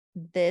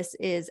This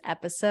is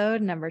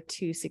episode number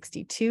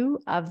 262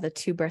 of the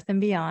To Birth and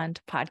Beyond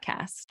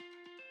podcast.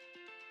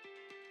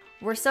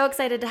 We're so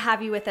excited to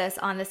have you with us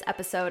on this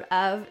episode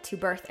of To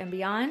Birth and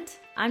Beyond.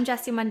 I'm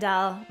Jessie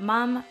Mundell,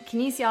 mom,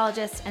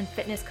 kinesiologist, and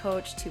fitness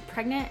coach to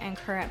pregnant and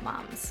current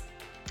moms.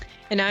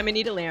 And I'm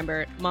Anita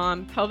Lambert,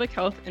 mom, pelvic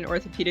health, and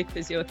orthopedic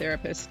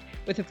physiotherapist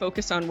with a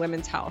focus on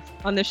women's health.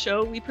 On the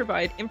show, we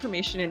provide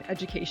information and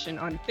education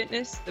on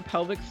fitness, the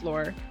pelvic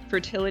floor,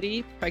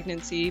 fertility,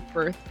 pregnancy,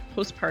 birth,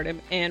 postpartum,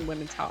 and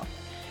women's health.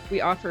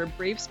 We offer a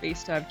brave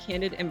space to have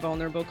candid and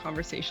vulnerable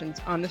conversations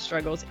on the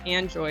struggles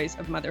and joys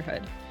of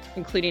motherhood,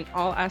 including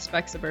all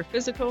aspects of our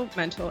physical,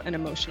 mental, and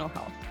emotional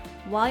health.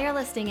 While you're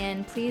listening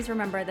in, please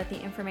remember that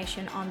the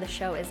information on the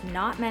show is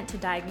not meant to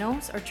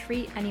diagnose or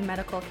treat any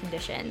medical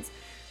conditions.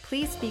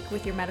 Please speak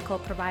with your medical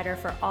provider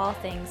for all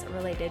things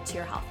related to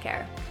your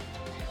healthcare.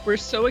 We're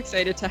so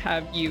excited to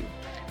have you.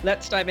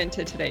 Let's dive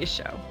into today's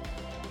show.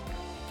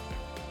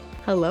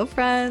 Hello,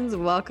 friends.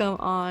 Welcome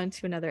on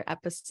to another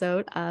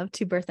episode of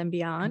To Birth and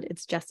Beyond.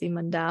 It's Jessie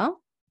Mundell.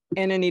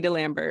 And Anita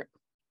Lambert.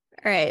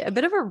 All right, a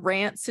bit of a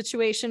rant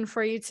situation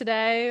for you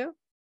today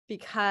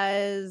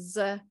because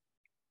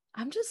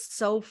I'm just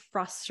so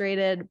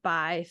frustrated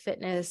by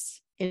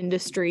fitness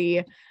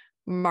industry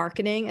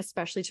marketing,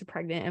 especially to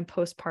pregnant and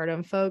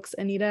postpartum folks.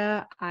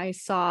 Anita, I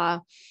saw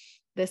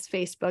this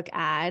Facebook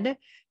ad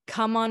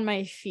come on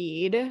my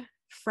feed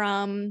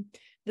from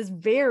this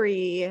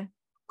very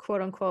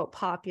quote unquote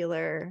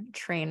popular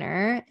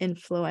trainer,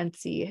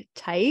 influencer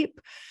type.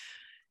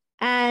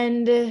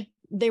 And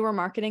they were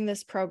marketing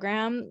this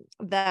program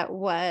that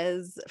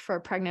was for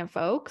pregnant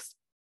folks,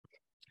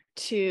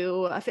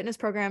 to a fitness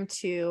program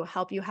to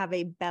help you have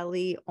a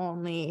belly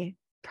only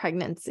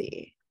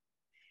pregnancy.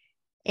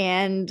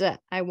 And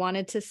I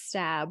wanted to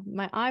stab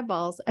my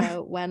eyeballs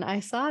out when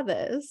I saw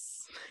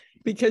this.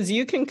 Because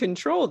you can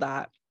control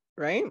that,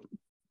 right?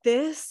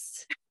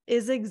 This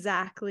is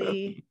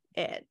exactly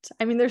it.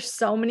 I mean, there's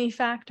so many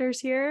factors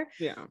here,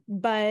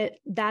 but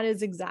that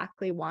is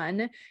exactly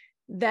one,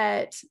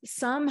 that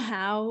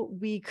somehow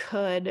we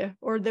could,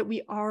 or that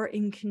we are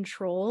in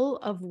control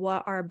of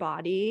what our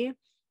body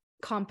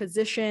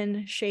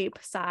composition, shape,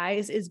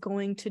 size is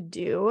going to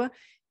do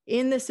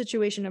in the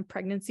situation of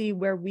pregnancy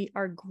where we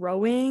are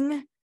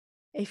growing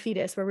a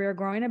fetus, where we are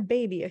growing a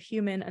baby, a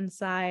human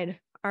inside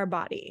our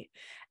body.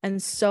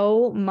 And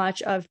so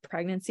much of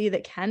pregnancy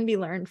that can be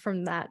learned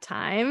from that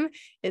time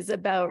is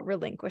about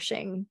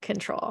relinquishing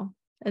control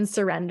and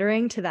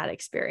surrendering to that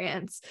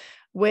experience,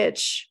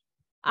 which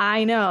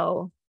I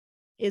know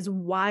is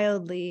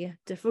wildly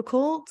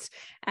difficult.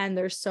 And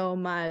there's so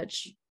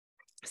much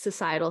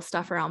societal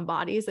stuff around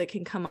bodies that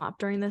can come up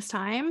during this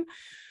time.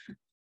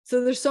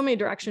 So there's so many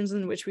directions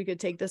in which we could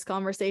take this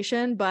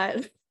conversation.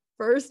 But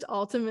first,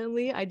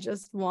 ultimately, I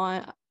just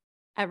want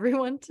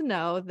everyone to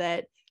know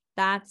that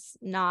that's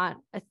not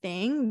a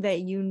thing that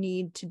you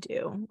need to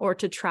do or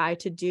to try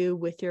to do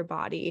with your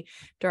body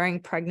during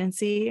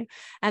pregnancy,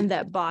 and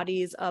that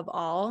bodies of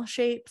all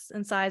shapes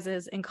and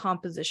sizes and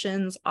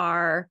compositions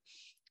are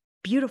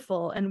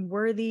beautiful and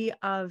worthy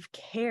of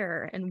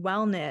care and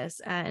wellness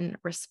and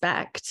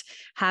respect.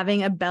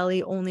 Having a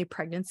belly only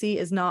pregnancy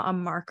is not a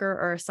marker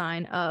or a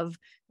sign of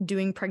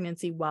doing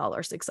pregnancy well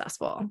or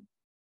successful.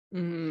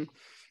 Mm-hmm.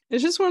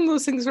 It's just one of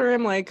those things where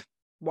I'm like,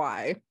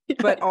 why? Yes.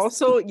 But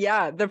also,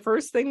 the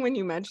first thing when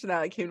you mentioned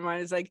that came to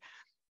mind is like,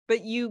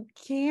 but you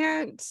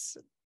can't,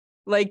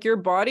 like, your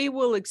body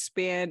will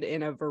expand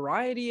in a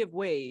variety of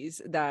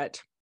ways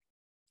that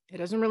it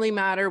doesn't really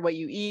matter what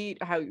you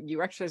eat, how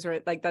you exercise,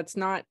 right? Like, that's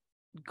not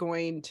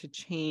going to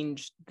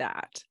change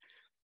that.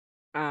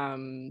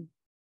 I'm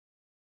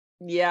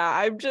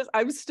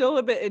still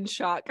a bit in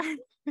shock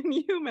when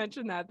you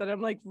mentioned that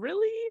I'm like,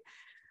 really?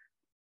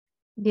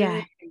 Yeah.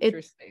 Very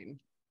interesting.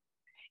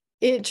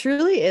 It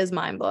truly is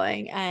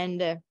mind-blowing.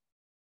 And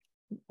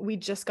we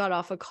just got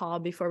off a call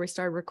before we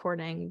started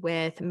recording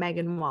with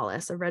Megan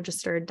Wallace, a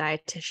registered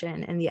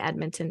dietitian in the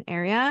Edmonton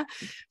area,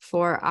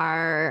 for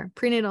our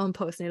prenatal and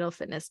postnatal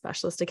fitness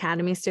specialist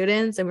academy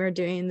students. And we were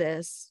doing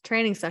this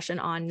training session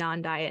on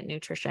non-diet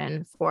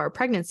nutrition for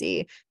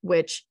pregnancy,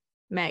 which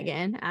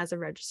Megan, as a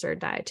registered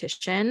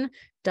dietitian,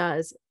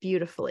 does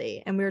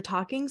beautifully. And we were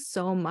talking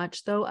so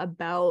much, though,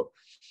 about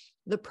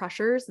the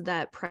pressures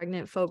that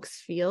pregnant folks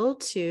feel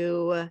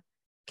to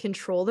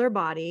control their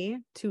body,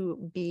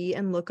 to be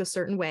and look a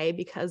certain way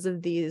because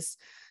of these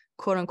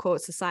quote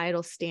unquote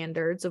societal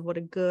standards of what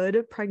a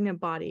good pregnant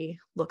body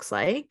looks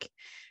like,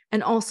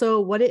 and also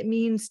what it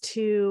means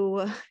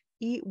to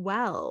eat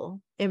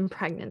well in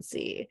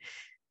pregnancy.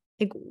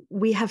 Like,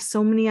 we have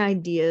so many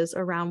ideas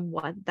around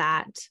what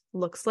that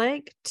looks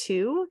like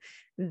too,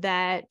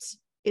 that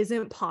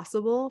isn't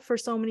possible for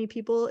so many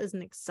people,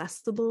 isn't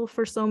accessible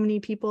for so many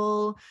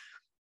people.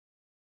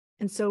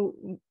 And so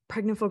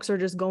pregnant folks are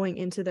just going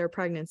into their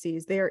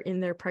pregnancies. They are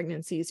in their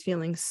pregnancies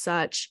feeling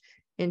such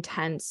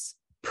intense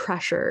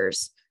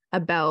pressures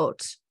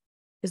about,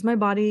 is my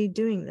body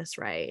doing this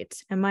right?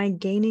 Am I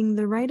gaining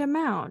the right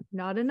amount?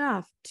 Not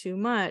enough? Too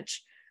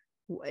much?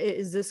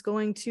 Is this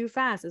going too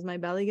fast? Is my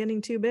belly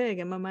getting too big?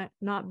 Am I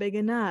not big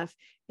enough?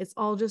 It's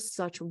all just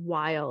such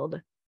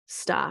wild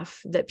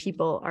stuff that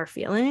people are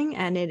feeling.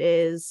 And it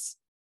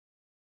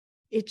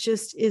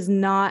just is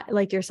not,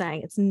 like you're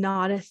saying, it's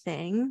not a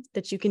thing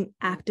that you can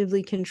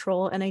actively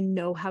control. And I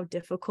know how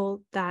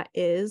difficult that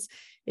is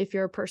if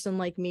you're a person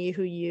like me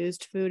who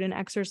used food and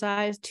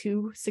exercise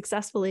to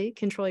successfully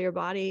control your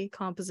body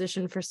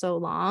composition for so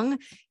long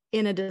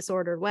in a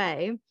disordered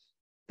way.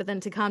 But then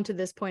to come to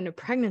this point of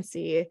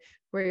pregnancy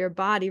where your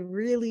body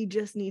really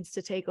just needs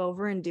to take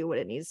over and do what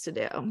it needs to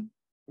do.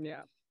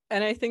 Yeah.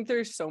 And I think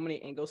there's so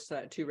many angles to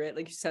that too, right?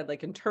 Like you said,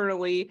 like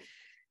internally,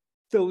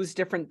 those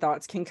different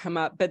thoughts can come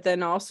up, but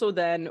then also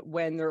then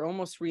when they're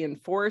almost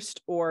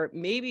reinforced, or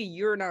maybe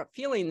you're not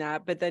feeling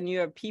that, but then you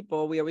have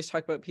people, we always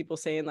talk about people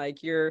saying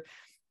like, you're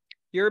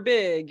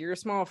big, you're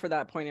small for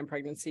that point in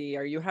pregnancy.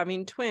 Are you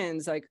having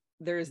twins? Like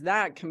there's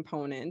that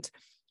component.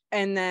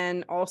 And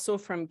then also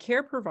from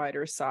care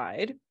provider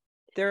side,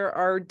 there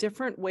are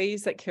different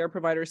ways that care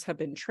providers have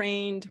been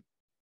trained,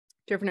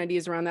 different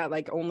ideas around that,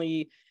 like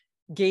only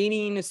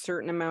gaining a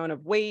certain amount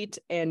of weight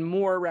and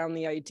more around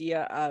the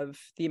idea of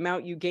the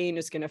amount you gain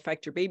is going to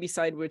affect your baby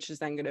side, which is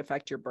then going to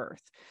affect your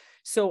birth.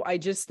 So I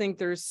just think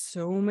there's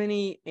so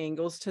many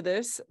angles to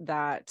this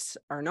that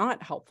are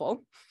not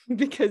helpful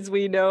because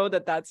we know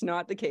that that's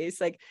not the case.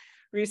 Like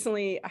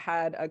recently I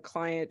had a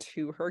client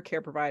who her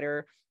care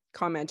provider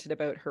commented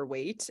about her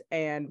weight,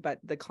 but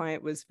the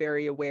client was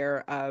very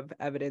aware of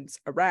evidence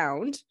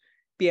around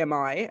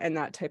BMI and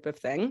that type of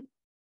thing.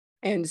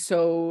 And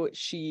so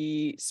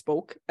she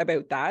spoke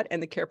about that,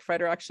 and the care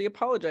provider actually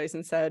apologized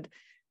and said,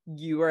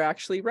 you are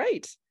actually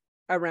right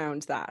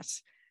around that.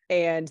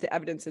 And the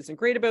evidence isn't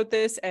great about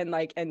this.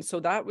 And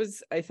so that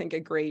was, I think, a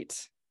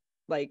great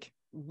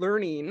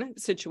learning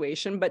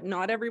situation, but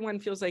not everyone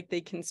feels like they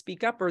can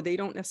speak up or they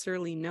don't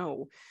necessarily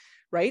know.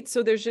 Right.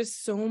 So there's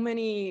just so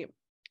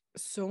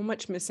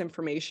much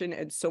misinformation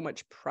and so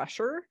much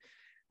pressure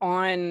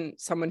on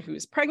someone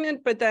who's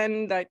pregnant, but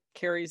then that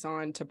carries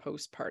on to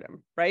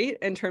postpartum, right?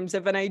 In terms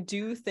of, and I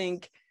do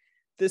think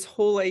this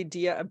whole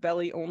idea of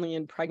belly only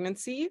in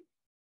pregnancy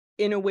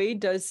in a way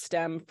does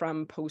stem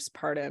from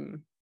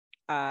postpartum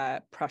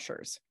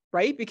pressures,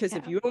 right? Because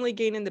if you only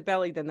gain in the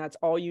belly, then that's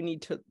all you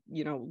need to,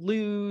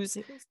 lose,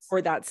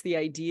 or that's the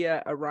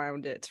idea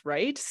around it,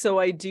 right? So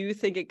I do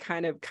think it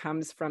kind of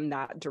comes from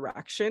that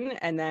direction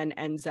and then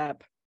ends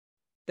up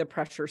the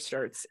pressure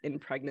starts in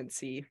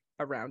pregnancy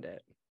around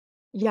it.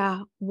 Yeah,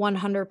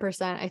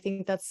 100%. I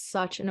think that's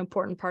such an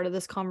important part of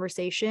this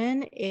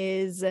conversation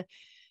is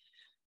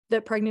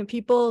that pregnant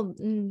people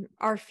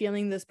are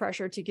feeling this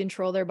pressure to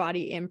control their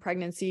body in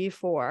pregnancy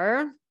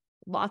for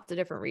lots of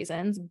different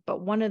reasons,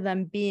 but one of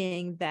them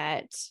being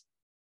that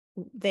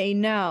they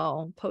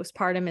know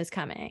postpartum is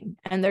coming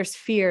and there's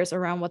fears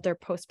around what their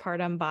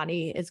postpartum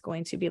body is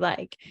going to be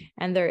like.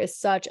 And there is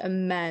such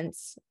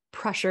immense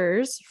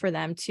pressures for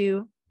them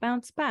to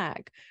bounce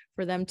back,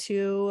 for them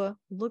to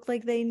look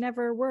like they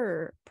never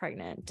were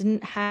pregnant,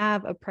 didn't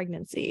have a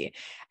pregnancy.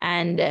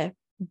 And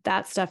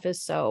that stuff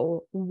is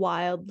so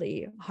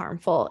wildly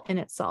harmful in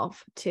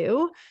itself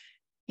too.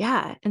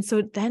 Yeah. And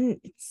so then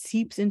it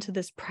seeps into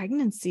this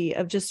pregnancy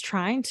of just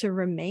trying to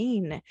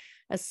remain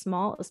as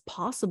small as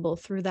possible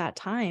through that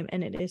time.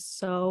 And it is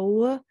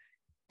so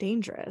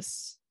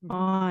dangerous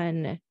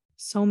on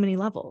so many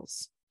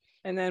levels.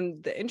 And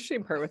then the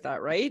interesting part with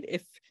that, right?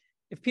 If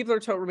people are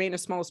told remain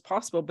as small as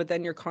possible, but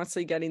then you're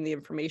constantly getting the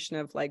information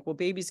of like, well,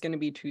 baby's going to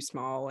be too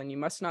small and you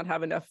must not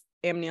have enough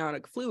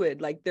amniotic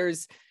fluid. Like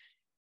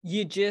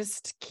you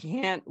just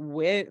can't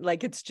win.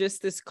 Like, it's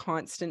just this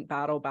constant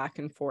battle back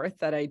and forth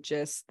that I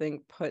just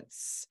think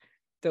puts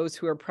those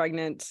who are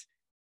pregnant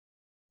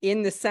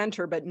in the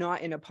center, but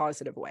not in a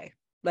positive way.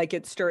 Like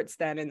it starts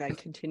then and then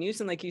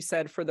continues. And like you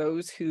said, for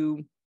those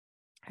who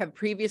have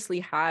previously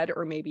had,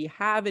 or maybe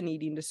have an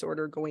eating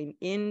disorder going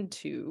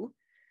into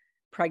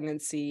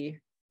pregnancy,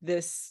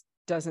 this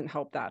doesn't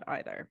help that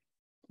either.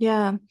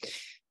 Yeah.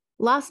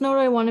 Last note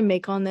I want to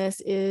make on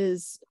this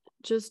is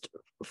just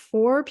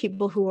for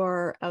people who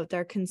are out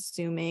there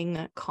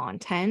consuming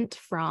content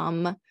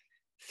from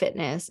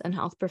fitness and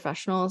health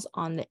professionals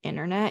on the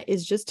internet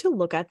is just to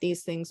look at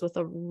these things with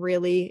a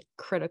really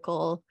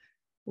critical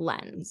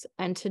lens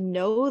and to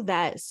know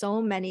that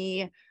so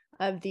many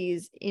of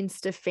these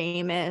Insta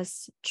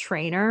famous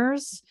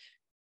trainers,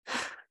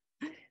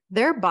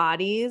 their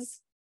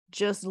bodies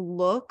just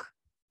look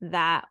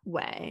that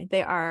way.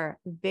 They are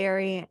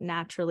very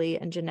naturally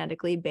and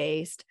genetically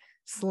based,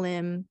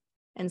 slim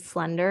and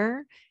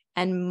slender,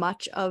 and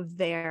much of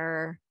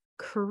their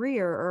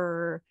career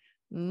or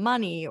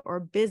money or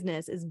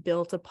business is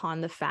built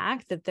upon the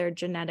fact that their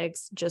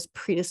genetics just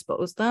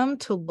predispose them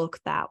to look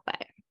that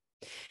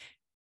way.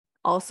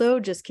 Also,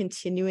 just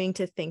continuing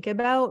to think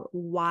about,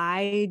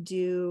 why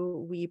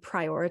do we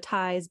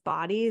prioritize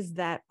bodies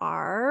that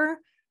are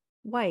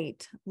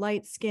white,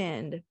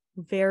 light-skinned,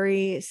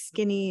 very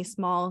skinny,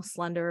 small,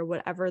 slender,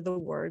 whatever the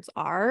words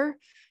are?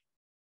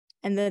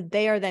 and that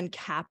they are then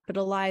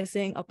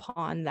capitalizing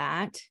upon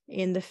that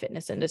in the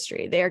fitness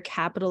industry. They are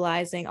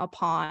capitalizing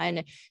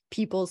upon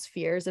people's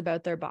fears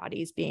about their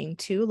bodies being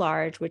too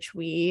large, which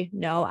we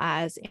know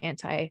as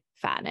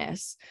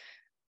anti-fatness.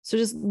 So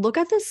just look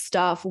at this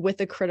stuff with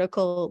a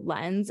critical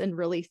lens and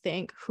really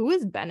think, who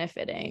is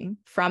benefiting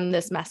from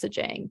this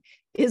messaging?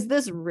 Is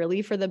this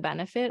really for the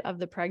benefit of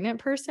the pregnant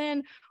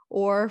person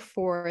or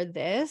for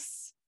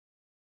this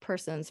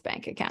person's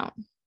bank account?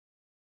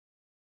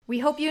 We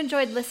hope you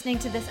enjoyed listening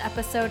to this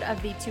episode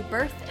of the To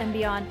Birth and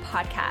Beyond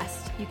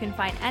podcast. You can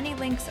find any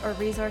links or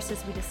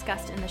resources we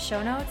discussed in the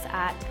show notes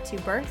at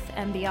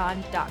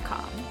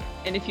tobirthandbeyond.com.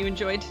 And if you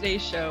enjoyed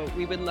today's show,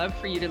 we would love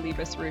for you to leave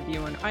us a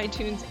review on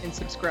iTunes and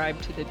subscribe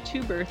to the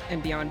To Birth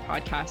and Beyond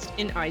podcast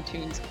in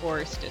iTunes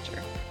or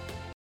Stitcher.